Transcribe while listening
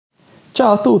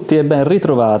Ciao a tutti e ben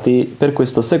ritrovati per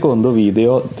questo secondo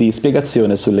video di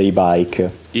spiegazione sulle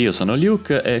e-bike. Io sono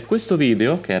Luke e questo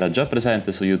video, che era già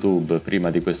presente su YouTube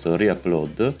prima di questo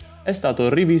re-upload, è stato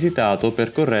rivisitato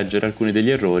per correggere alcuni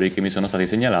degli errori che mi sono stati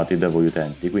segnalati da voi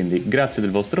utenti, quindi grazie del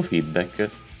vostro feedback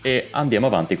e andiamo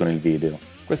avanti con il video.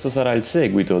 Questo sarà il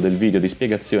seguito del video di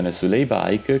spiegazione sulle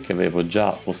e-bike che avevo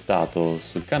già postato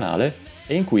sul canale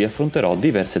e in cui affronterò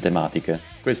diverse tematiche.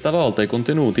 Questa volta i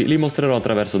contenuti li mostrerò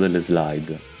attraverso delle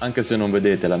slide. Anche se non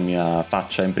vedete la mia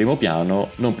faccia in primo piano,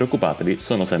 non preoccupatevi,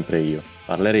 sono sempre io.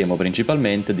 Parleremo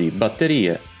principalmente di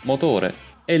batterie, motore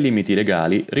e limiti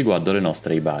legali riguardo le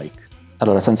nostre e-bike.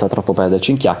 Allora, senza troppo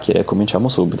perderci in chiacchiere, cominciamo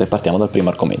subito e partiamo dal primo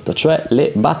argomento, cioè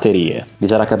le batterie. Vi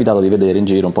sarà capitato di vedere in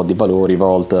giro un po' di valori,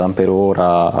 volt,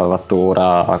 amperora,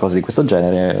 wattora, cose di questo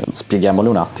genere. Spieghiamole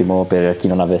un attimo per chi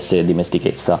non avesse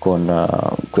dimestichezza con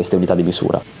queste unità di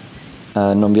misura.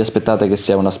 Non vi aspettate che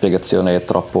sia una spiegazione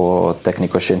troppo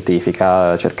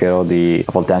tecnico-scientifica, cercherò di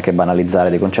a volte anche banalizzare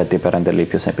dei concetti per renderli il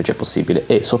più semplice possibile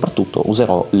e soprattutto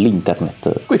userò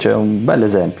l'internet. Qui c'è un bel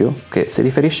esempio che si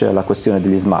riferisce alla questione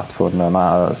degli smartphone,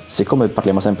 ma siccome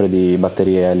parliamo sempre di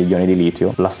batterie agli ioni di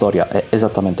litio, la storia è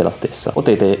esattamente la stessa.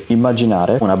 Potete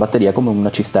immaginare una batteria come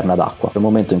una cisterna d'acqua. C'è un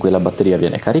momento in cui la batteria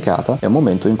viene caricata e un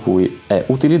momento in cui è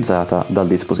utilizzata dal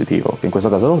dispositivo, che in questo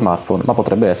caso è lo smartphone, ma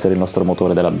potrebbe essere il nostro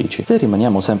motore della bici. Se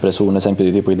rimaniamo sempre su un esempio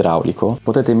di tipo idraulico,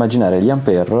 potete immaginare gli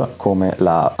ampere come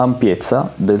la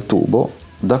ampiezza del tubo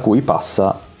da cui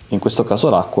passa, in questo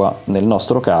caso l'acqua, nel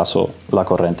nostro caso la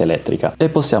corrente elettrica. E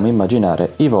possiamo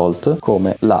immaginare i volt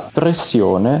come la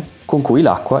pressione con cui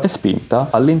l'acqua è spinta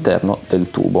all'interno del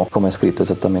tubo. Come è scritto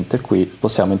esattamente qui,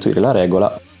 possiamo intuire la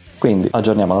regola. Quindi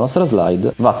aggiorniamo la nostra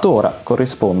slide. Watt-ora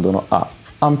corrispondono a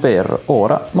ampere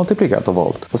ora moltiplicato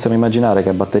volt. Possiamo immaginare che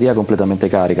a batteria completamente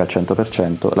carica al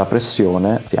 100% la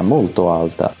pressione sia molto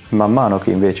alta. Man mano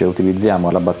che invece utilizziamo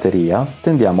la batteria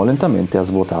tendiamo lentamente a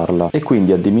svuotarla e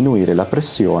quindi a diminuire la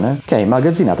pressione che è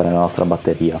immagazzinata nella nostra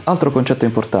batteria. Altro concetto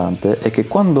importante è che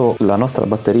quando la nostra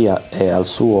batteria è al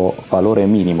suo valore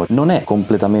minimo non è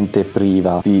completamente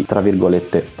priva di, tra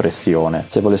virgolette, pressione.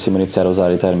 Se volessimo iniziare a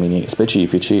usare i termini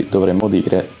specifici dovremmo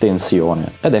dire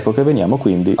tensione. Ed ecco che veniamo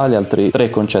quindi agli altri tre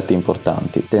concetti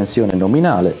importanti: tensione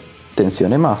nominale,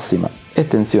 tensione massima e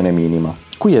tensione minima.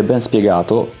 Qui è ben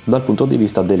spiegato dal punto di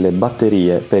vista delle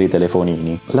batterie per i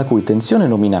telefonini, la cui tensione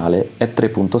nominale è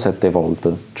 3,7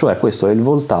 volt, cioè questo è il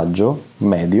voltaggio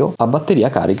medio a batteria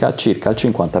carica circa al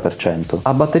 50%.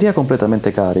 A batteria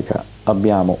completamente carica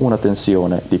abbiamo una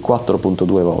tensione di 4,2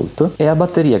 volt e a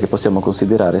batteria che possiamo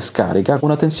considerare scarica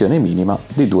una tensione minima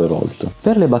di 2 volt.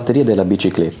 Per le batterie della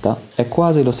bicicletta è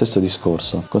quasi lo stesso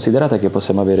discorso. Considerate che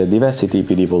possiamo avere diversi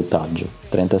tipi di voltaggio,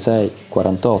 36,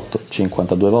 48,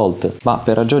 52 volt, ma per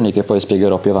ragioni che poi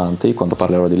spiegherò più avanti quando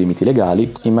parlerò di limiti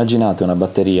legali, immaginate una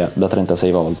batteria da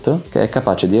 36 volt che è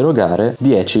capace di erogare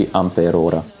 10 ampere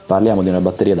ora. Parliamo di una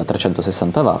batteria da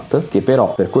 360 watt che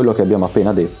però, per quello che abbiamo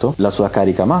appena detto, la sua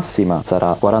carica massima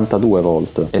sarà 42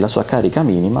 volt e la sua carica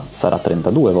minima sarà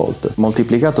 32 volt.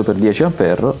 Moltiplicato per 10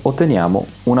 ampere otteniamo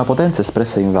una potenza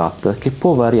espressa in watt che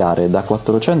può variare da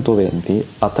 420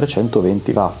 a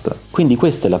 320 watt. Quindi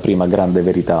questa è la prima grande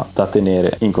verità da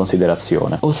tenere in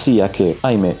considerazione, ossia che,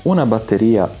 ahimè, una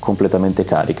batteria completamente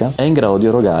carica è in grado di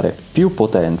erogare più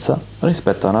potenza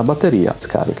rispetto a una batteria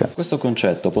scarica. Questo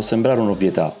concetto può sembrare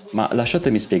un'ovvietà, ma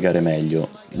lasciatemi spiegare meglio.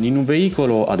 In un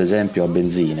veicolo, ad esempio a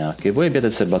benzina, che voi abbiate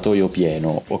il serbatoio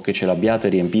pieno o che ce l'abbiate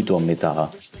riempito a metà,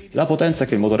 la potenza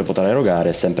che il motore potrà erogare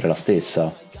è sempre la stessa.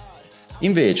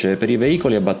 Invece, per i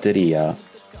veicoli a batteria,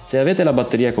 se avete la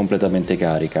batteria completamente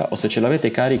carica o se ce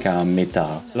l'avete carica a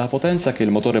metà, la potenza che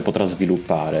il motore potrà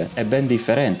sviluppare è ben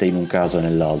differente in un caso e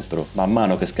nell'altro. Man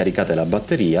mano che scaricate la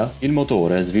batteria, il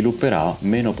motore svilupperà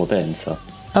meno potenza.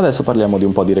 Adesso parliamo di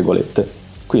un po' di regolette.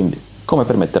 Quindi, come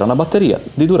permettere a una batteria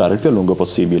di durare il più a lungo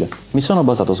possibile. Mi sono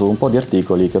basato su un po' di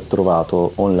articoli che ho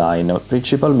trovato online,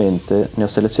 principalmente ne ho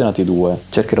selezionati due,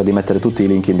 cercherò di mettere tutti i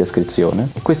link in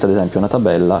descrizione. E questa ad esempio è una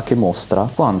tabella che mostra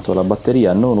quanto la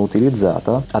batteria non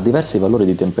utilizzata a diversi valori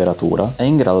di temperatura è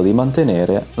in grado di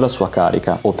mantenere la sua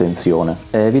carica o tensione.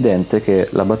 È evidente che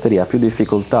la batteria ha più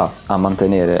difficoltà a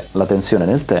mantenere la tensione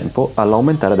nel tempo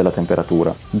all'aumentare della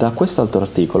temperatura. Da quest'altro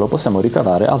articolo possiamo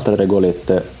ricavare altre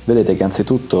regolette. Vedete che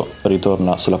anzitutto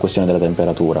ritorna sulla questione della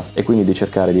temperatura e quindi di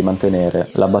cercare di mantenere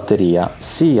la batteria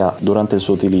sia durante il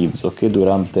suo utilizzo che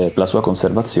durante la sua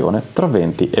conservazione tra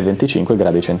 20 e 25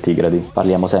 gradi centigradi.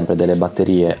 Parliamo sempre delle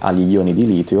batterie agli ioni di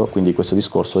litio, quindi questo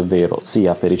discorso è vero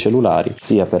sia per i cellulari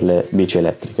sia per le bici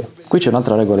elettriche. Qui c'è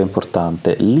un'altra regola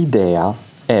importante: l'idea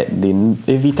è di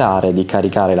evitare di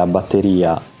caricare la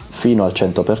batteria fino al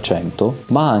 100%,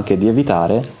 ma anche di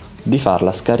evitare di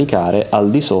farla scaricare al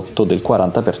di sotto del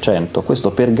 40%,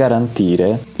 questo per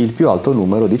garantire il più alto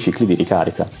numero di cicli di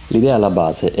ricarica. L'idea alla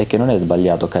base è che non è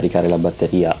sbagliato caricare la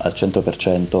batteria al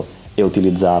 100% e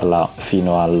utilizzarla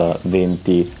fino al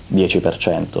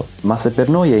 20-10%, ma se per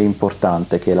noi è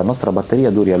importante che la nostra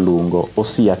batteria duri a lungo,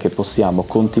 ossia che possiamo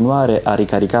continuare a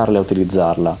ricaricarla e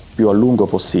utilizzarla più a lungo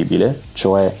possibile,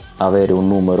 cioè avere un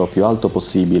numero più alto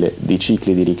possibile di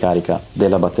cicli di ricarica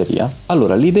della batteria,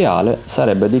 allora l'ideale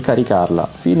sarebbe di caricarla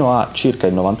fino a circa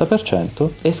il 90%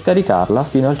 e scaricarla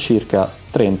fino al circa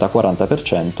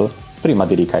 30-40% prima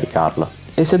di ricaricarla.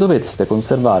 E se doveste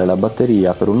conservare la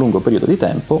batteria per un lungo periodo di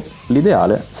tempo,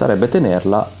 l'ideale sarebbe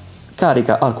tenerla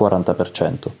carica al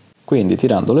 40%. Quindi,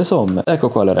 tirando le somme, ecco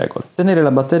qua le regole. Tenere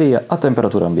la batteria a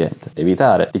temperatura ambiente,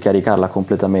 evitare di caricarla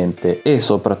completamente e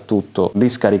soprattutto di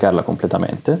scaricarla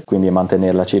completamente, quindi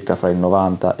mantenerla circa fra il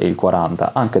 90 e il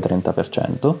 40, anche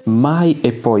 30%, mai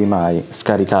e poi mai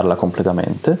scaricarla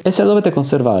completamente, e se la dovete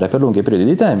conservare per lunghi periodi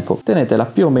di tempo, tenetela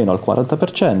più o meno al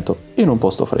 40% in un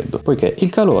posto freddo, poiché il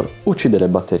calore uccide le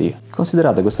batterie.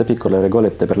 Considerate queste piccole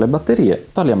regolette per le batterie,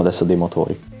 parliamo adesso dei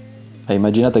motori.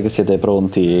 Immaginate che siete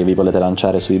pronti e vi volete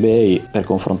lanciare su eBay per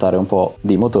confrontare un po'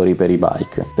 di motori per i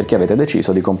bike, perché avete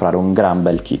deciso di comprare un gran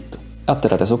bel kit.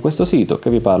 Atterrate su questo sito che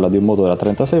vi parla di un motore a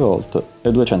 36 volt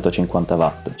e 250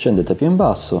 watt. Scendete più in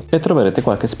basso e troverete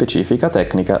qualche specifica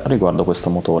tecnica riguardo questo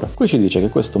motore. Qui ci dice che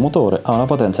questo motore ha una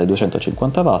potenza di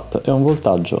 250 watt e un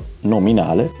voltaggio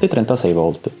nominale di 36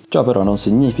 volt. Ciò però non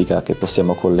significa che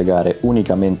possiamo collegare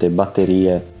unicamente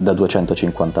batterie da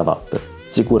 250 watt.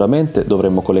 Sicuramente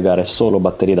dovremmo collegare solo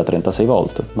batterie da 36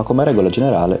 volt, ma come regola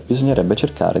generale bisognerebbe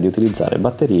cercare di utilizzare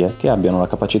batterie che abbiano una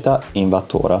capacità in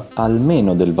wattora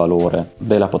almeno del valore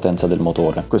della potenza del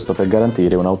motore. Questo per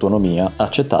garantire un'autonomia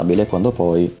accettabile quando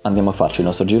poi andiamo a farci il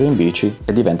nostro giro in bici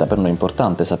e diventa per noi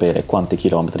importante sapere quanti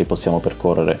chilometri possiamo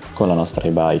percorrere con la nostra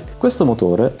e-bike. Questo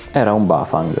motore era un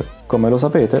Bafang. Come lo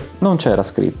sapete non c'era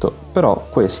scritto, però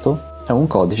questo è un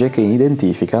codice che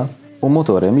identifica un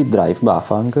motore mid-drive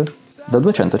Bafang da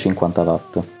 250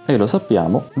 watt e lo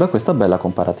sappiamo da questa bella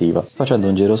comparativa. Facendo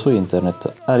un giro su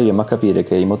internet arriviamo a capire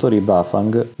che i motori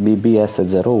Bafang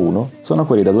BBS01 sono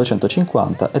quelli da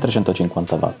 250 e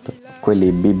 350 watt,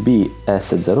 quelli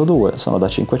BBS02 sono da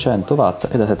 500 watt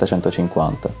e da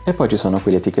 750 e poi ci sono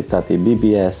quelli etichettati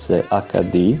BBS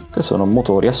HD che sono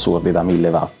motori assurdi da 1000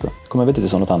 watt. Come vedete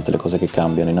sono tante le cose che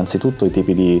cambiano, innanzitutto i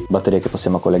tipi di batterie che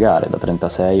possiamo collegare, da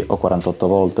 36 o 48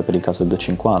 volt per il caso del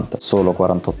 250, solo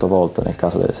 48 volt nel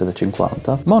caso delle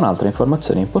 750, ma un'altra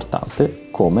informazione importante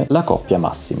come la coppia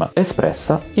massima,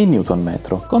 espressa in newton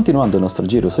metro. Continuando il nostro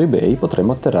giro su eBay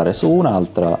potremo atterrare su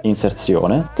un'altra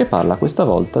inserzione che parla questa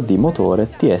volta di motore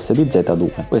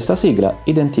TSDZ2. Questa sigla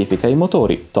identifica i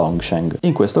motori Tongsheng,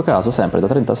 in questo caso sempre da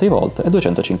 36 volt e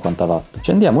 250 watt.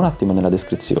 Scendiamo un attimo nella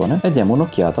descrizione e diamo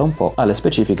un'occhiata un po' alle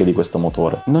specifiche di questo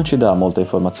motore. Non ci dà molte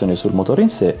informazioni sul motore in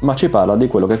sé, ma ci parla di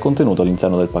quello che è contenuto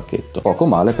all'interno del pacchetto. Poco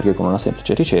male, perché con una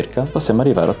semplice ricerca possiamo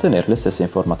arrivare a ottenere le stesse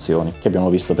informazioni che abbiamo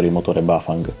visto per il motore Bafang.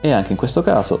 E anche in questo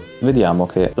caso vediamo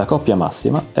che la coppia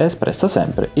massima è espressa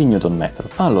sempre in newton metro.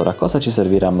 Allora, cosa ci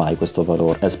servirà mai questo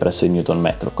valore espresso in newton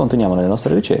metro? Continuiamo nelle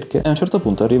nostre ricerche e a un certo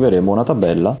punto arriveremo a una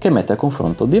tabella che mette a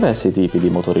confronto diversi tipi di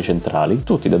motori centrali,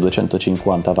 tutti da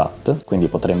 250 watt, quindi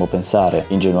potremmo pensare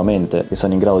ingenuamente che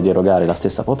sono in grado di erogare la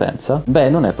stessa potenza. Beh,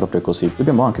 non è proprio così.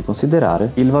 Dobbiamo anche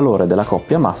considerare il valore della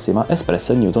coppia massima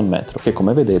espressa in newton metro, che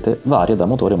come vedete varia da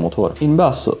motore a motore. In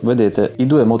basso vedete i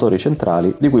due motori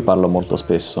centrali di cui parlo molto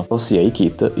spesso, ossia i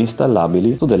kit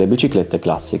installabili su delle biciclette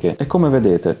classiche, e come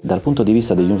vedete dal punto di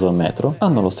vista di newton metro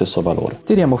hanno lo stesso valore.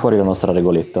 Tiriamo fuori la nostra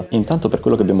regoletta. Intanto, per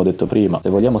quello che abbiamo detto prima, se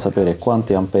vogliamo sapere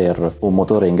quanti ampere un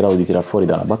motore è in grado di tirar fuori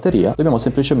da una batteria, dobbiamo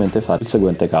semplicemente fare il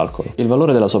seguente calcolo: il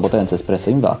valore della sua potenza espressa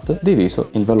in watt diviso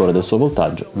il valore del suo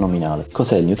voltaggio nominale.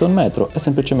 Cos'è il newton metro? È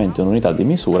semplicemente un'unità di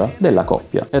misura della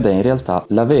coppia ed è in realtà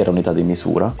la vera unità di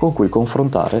misura con cui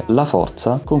confrontare la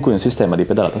forza con cui un sistema di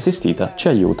pedalata assistita ci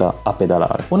aiuta a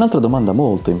pedalare. Un'altra domanda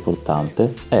molto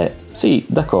importante è: sì,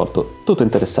 d'accordo, tutto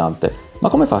interessante, ma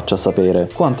come faccio a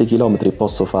sapere quanti chilometri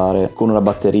posso fare con una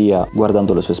batteria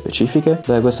guardando le sue specifiche?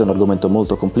 Beh, questo è un argomento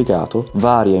molto complicato,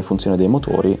 varia in funzione dei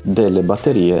motori, delle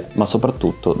batterie, ma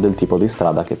soprattutto del tipo di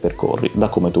strada che percorri, da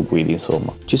come tu guidi,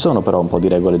 insomma. Ci sono però un po' di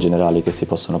regole generali che si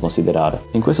possono considerare.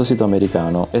 In questo sito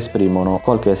americano esprimono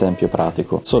qualche esempio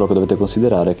pratico, solo che dovete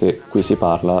considerare che qui si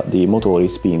parla di motori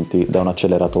spinti da un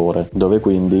acceleratore, dove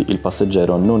quindi il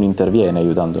passeggero non interviene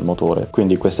aiutando il motore,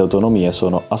 quindi queste autonomie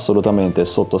sono assolutamente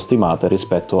sottostimate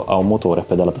rispetto a un motore a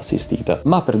pedalata assistita.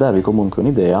 Ma per darvi comunque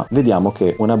un'idea, vediamo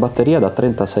che una batteria da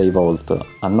 36 volt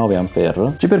a 9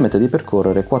 ampere ci permette di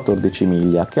percorrere 14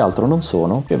 miglia, che altro non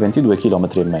sono che 22 km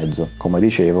e mezzo. Come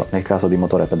dicevo, nel caso di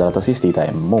motore a pedalata assistita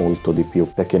è molto di più,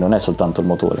 perché non è soltanto il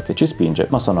motore che ci spinge,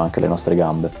 ma sono anche le nostre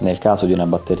gambe. Nel caso di una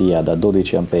batteria da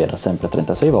 12 ampere sempre a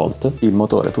 36 volt, il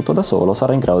motore tutto da solo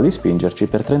sarà in grado di spingerci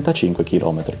per 35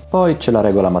 km. Poi c'è la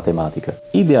regola matematica.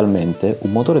 Idealmente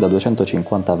un motore da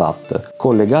 250 watt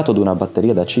collegato ad una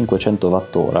batteria da 500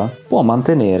 Wh può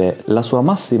mantenere la sua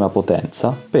massima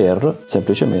potenza per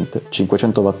semplicemente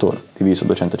 500 Wh diviso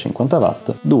 250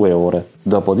 watt 2 ore.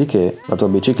 Dopodiché la tua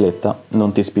bicicletta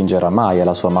non ti spingerà mai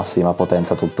alla sua massima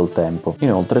potenza tutto il tempo.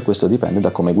 Inoltre questo dipende da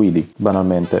come guidi.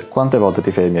 Banalmente, quante volte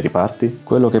ti fermi e riparti?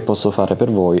 Quello che posso fare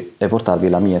per voi è portarvi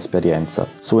la mia esperienza.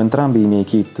 Su entrambi i miei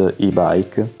kit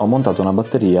e-bike ho montato una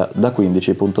batteria da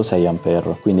 15.6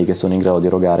 ampere, quindi che sono in grado di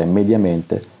erogare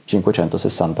mediamente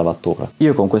 560 Wh.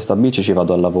 Io con questa bici ci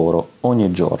vado al lavoro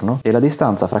ogni giorno e la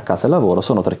distanza fra casa e lavoro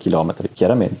sono 3 km,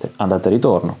 chiaramente andata e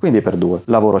ritorno, quindi per 2.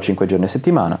 Lavoro 5 giorni a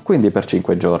settimana, quindi per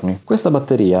 5 giorni. Questa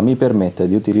batteria mi permette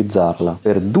di utilizzarla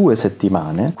per 2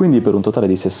 settimane, quindi per un totale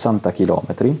di 60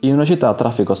 km, in una città a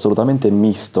traffico assolutamente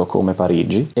misto come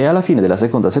Parigi, e alla fine della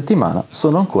seconda settimana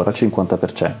sono ancora al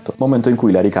 50%, momento in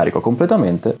cui la ricarico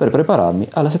completamente per prepararmi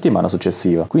alla settimana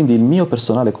successiva. Quindi il mio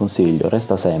personale consiglio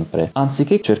resta sempre,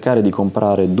 anziché cercare di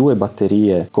comprare 2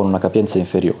 batterie con una capienza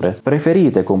inferiore,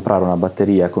 preferite comprare una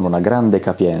batteria con una grande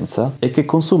capienza e che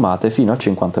consumate fino al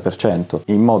 50%,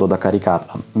 in modo da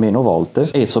caricarla meno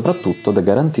volte e soprattutto da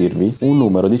garantirvi un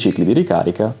numero di cicli di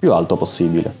ricarica più alto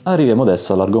possibile. Arriviamo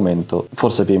adesso all'argomento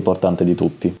forse più importante di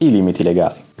tutti, i limiti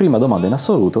legali. Prima domanda in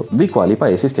assoluto, di quali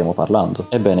paesi stiamo parlando?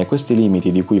 Ebbene, questi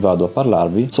limiti di cui vado a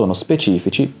parlarvi sono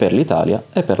specifici per l'Italia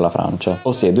e per la Francia,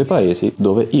 ossia i 2 paesi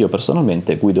dove io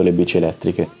personalmente guido le bici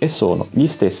elettriche, e sono gli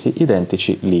stessi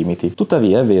identici limiti.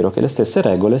 Tuttavia è vero che le stesse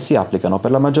regole si applicano per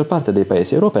la maggior parte dei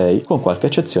paesi europei, con qualche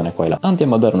eccezione qua e là.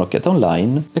 Andiamo a dare un'occhiata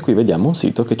online e qui vediamo un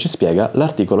sito che ci spiega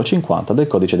l'articolo 50 del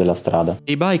codice della strada.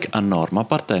 I bike a norma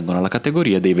appartengono alla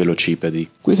categoria dei velocipedi.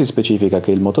 Qui si specifica che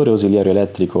il motore ausiliario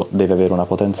elettrico deve avere una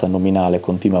potenza nominale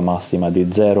continua massima di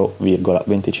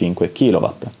 0,25 kW,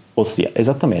 ossia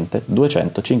esattamente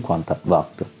 250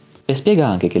 watt. E spiega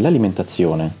anche che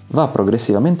l'alimentazione va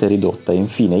progressivamente ridotta e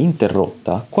infine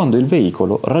interrotta quando il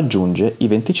veicolo raggiunge i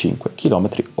 25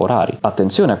 km/h.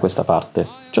 Attenzione a questa parte,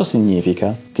 ciò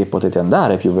significa che potete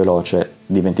andare più veloce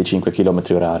di 25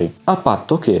 km/h, a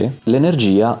patto che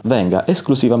l'energia venga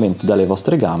esclusivamente dalle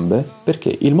vostre gambe,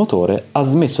 perché il motore ha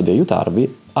smesso di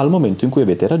aiutarvi al momento in cui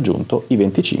avete raggiunto i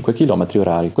 25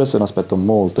 km/h. Questo è un aspetto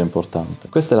molto importante.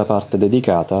 Questa è la parte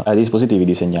dedicata ai dispositivi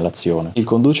di segnalazione. Il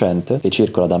conducente, che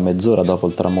circola da mezz'ora dopo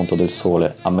il tramonto del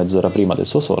sole a mezz'ora prima del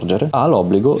suo sorgere, ha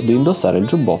l'obbligo di indossare il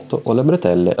giubbotto o le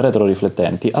bretelle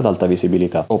retroriflettenti ad alta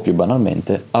visibilità, o più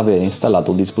banalmente avere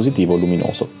installato un dispositivo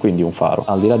luminoso, quindi un faro.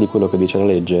 Al di là di quello che dice la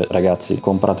legge, ragazzi,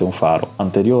 comprate un faro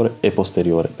anteriore e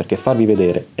posteriore, perché farvi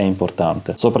vedere è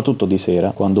importante, soprattutto di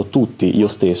sera, quando tutti, io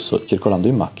stesso, circolando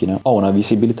in macchina, ho una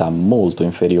visibilità molto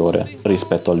inferiore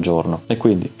rispetto al giorno, e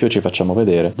quindi più ci facciamo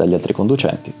vedere dagli altri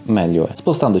conducenti, meglio è.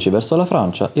 Spostandoci verso la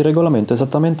Francia, il regolamento è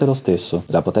esattamente lo stesso.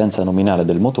 La potenza nominale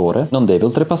del motore non deve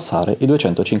oltrepassare i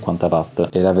 250 watt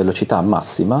e la velocità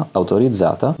massima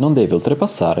autorizzata non deve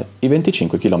oltrepassare i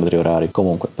 25 km/h.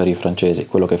 Comunque, per i francesi,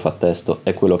 quello che fa testo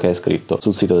è quello che è scritto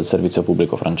sul sito del servizio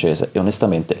pubblico francese, e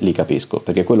onestamente li capisco,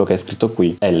 perché quello che è scritto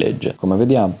qui è legge. Come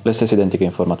vediamo, le stesse identiche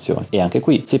informazioni, e anche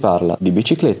qui si parla di bicicletta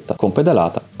con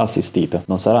pedalata assistita.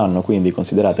 Non saranno quindi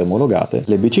considerate omologate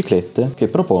le biciclette che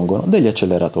propongono degli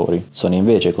acceleratori. Sono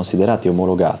invece considerati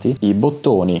omologati i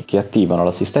bottoni che attivano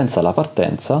l'assistenza alla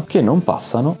partenza che non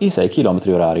passano i 6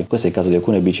 km/h. Questo è il caso di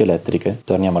alcune bici elettriche.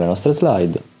 Torniamo alle nostre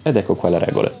slide. Ed ecco qua le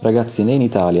regole. Ragazzi, né in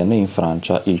Italia né in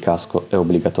Francia il casco è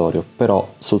obbligatorio, però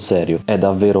sul serio è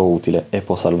davvero utile e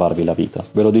può salvarvi la vita.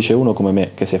 Ve lo dice uno come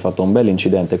me che si è fatto un bel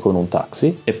incidente con un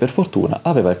taxi e per fortuna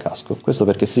aveva il casco. Questo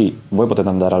perché sì, voi potete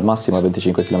andare al massimo a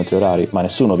 25 km/h, ma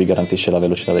nessuno vi garantisce la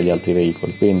velocità degli altri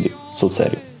veicoli, quindi sul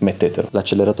serio, mettetelo.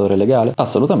 L'acceleratore è legale?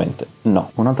 Assolutamente no.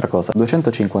 Un'altra cosa,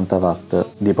 250 watt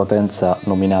di potenza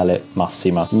nominale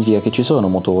massima significa che ci sono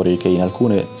motori che in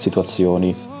alcune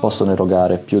situazioni possono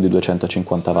erogare più di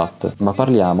 250 watt, ma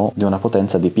parliamo di una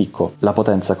potenza di picco. La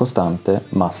potenza costante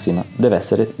massima deve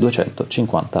essere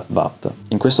 250 watt.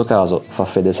 In questo caso fa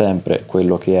fede sempre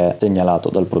quello che è segnalato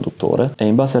dal produttore, e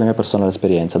in base alla mia personale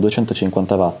esperienza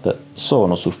 250 watt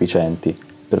sono sufficienti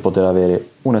per poter avere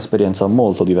un'esperienza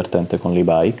molto divertente con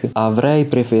l'e-bike. Avrei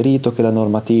preferito che la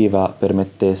normativa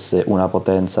permettesse una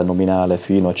potenza nominale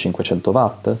fino a 500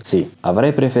 watt? Sì.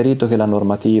 Avrei preferito che la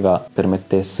normativa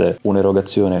permettesse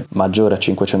un'erogazione maggiore a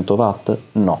 500 watt?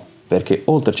 No. Perché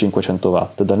oltre 500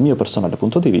 watt, dal mio personale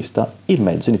punto di vista, il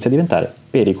mezzo inizia a diventare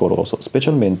pericoloso,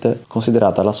 specialmente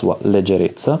considerata la sua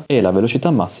leggerezza e la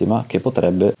velocità massima che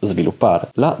potrebbe sviluppare.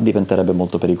 Là diventerebbe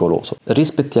molto pericoloso.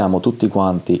 Rispettiamo tutti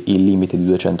quanti i limiti di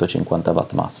 250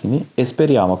 watt massimi e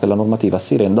speriamo che la normativa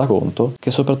si renda conto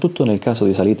che soprattutto nel caso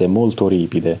di salite molto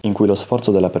ripide, in cui lo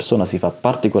sforzo della persona si fa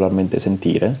particolarmente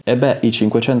sentire, i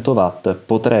 500 watt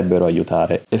potrebbero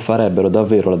aiutare e farebbero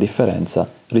davvero la differenza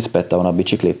rispetto a una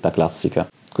bicicletta classica.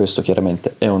 Questo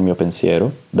chiaramente è un mio pensiero,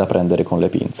 da prendere con le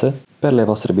pinze. Per le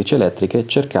vostre bici elettriche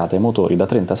cercate motori da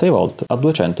 36 volt a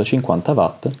 250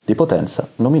 watt di potenza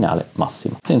nominale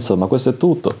massima. E insomma, questo è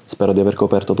tutto. Spero di aver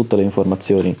coperto tutte le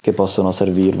informazioni che possono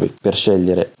servirvi per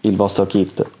scegliere il vostro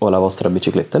kit o la vostra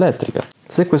bicicletta elettrica.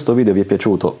 Se questo video vi è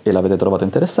piaciuto e l'avete trovato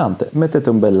interessante, mettete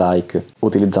un bel like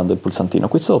utilizzando il pulsantino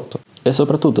qui sotto. E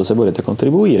soprattutto, se volete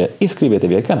contribuire,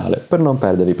 iscrivetevi al canale per non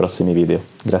perdere i prossimi video.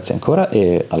 Grazie ancora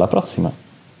e alla prossima!